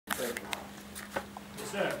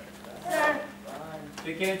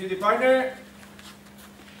Big hand to the partner.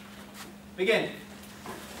 Begin.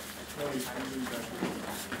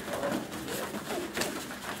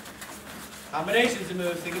 Combinations of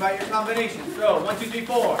moves. Think about your combinations. Throw. 1, 2, 3,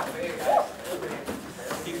 4.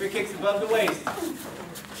 Keep your kicks above the waist.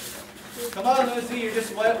 Come on, Lucy. You're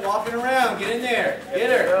just walking around. Get in there. Get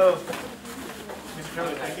her. Mr.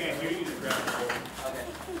 Kelly, I can't hear you to grab the ball. Okay.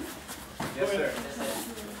 Yes, sir.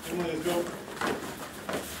 Emily, let's go.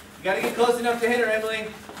 You got to get close enough to hit her, Emily.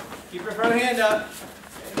 Keep her front hand up.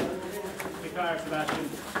 Kick higher, Sebastian.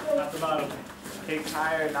 Not the bottom. Kick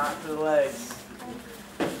higher, not to the legs.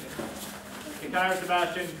 Kick higher,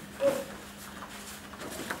 Sebastian.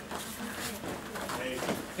 Hey.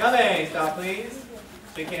 Yummy. Stop, please.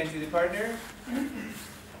 Shake hands to the partner.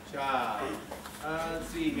 Job. Let's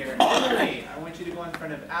see here. Emily, I want you to go in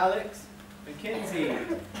front of Alex. Mackenzie,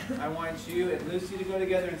 I want you and Lucy to go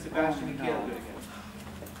together, and Sebastian and Caleb go together.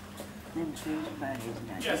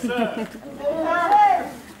 Yes, sir.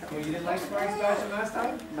 Oh, you didn't like sparring Sebastian last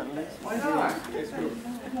time? Why not?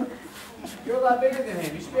 You're a lot bigger than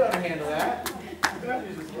him. You should be able to handle that.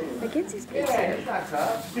 Mackenzie's good. Yeah, he's not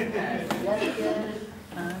tough.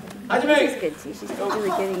 How'd you She's make? good. See, she's really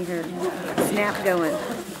getting her snap going.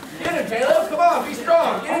 Get him, Caleb. Come on, be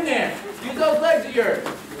strong. Get in there. Use those legs of yours.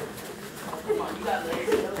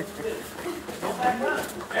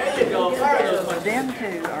 There you go. Fire those punches. Them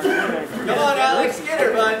two are good. Come on, Alex. Get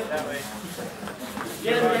her, bud.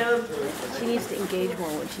 Get him, Caleb. She needs to engage more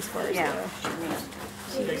when she spars. Yeah.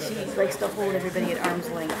 She likes to hold everybody at arm's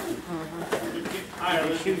length. Higher,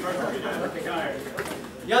 let's shoot first. Kick higher.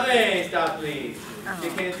 Yummy. Stop, please.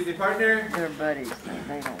 Kick hands to the partner. They're buddies.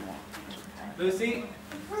 They don't want. Lucy,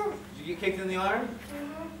 did you get kicked in the arm?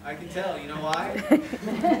 I can tell. You know why?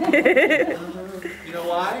 You know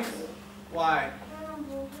why? Why?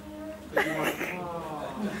 Because you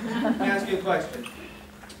want. Let me ask you a question.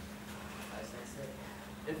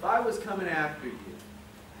 If I was coming after you,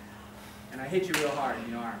 and I hit you real hard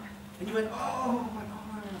in the arm, and you went, oh, my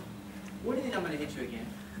arm, what do you think I'm going to hit you again?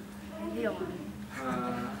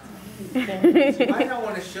 So you might not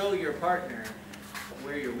want to show your partner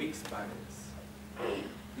where your weak spot is.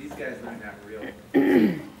 These guys learn that real.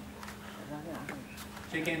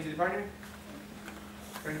 Shake hands to the partner.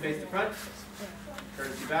 Turn to face to front.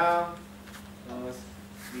 Courtesy bow.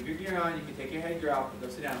 Leave your gear on. You can take your head drop. Go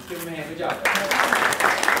sit down. Let's give them a hand. Good job.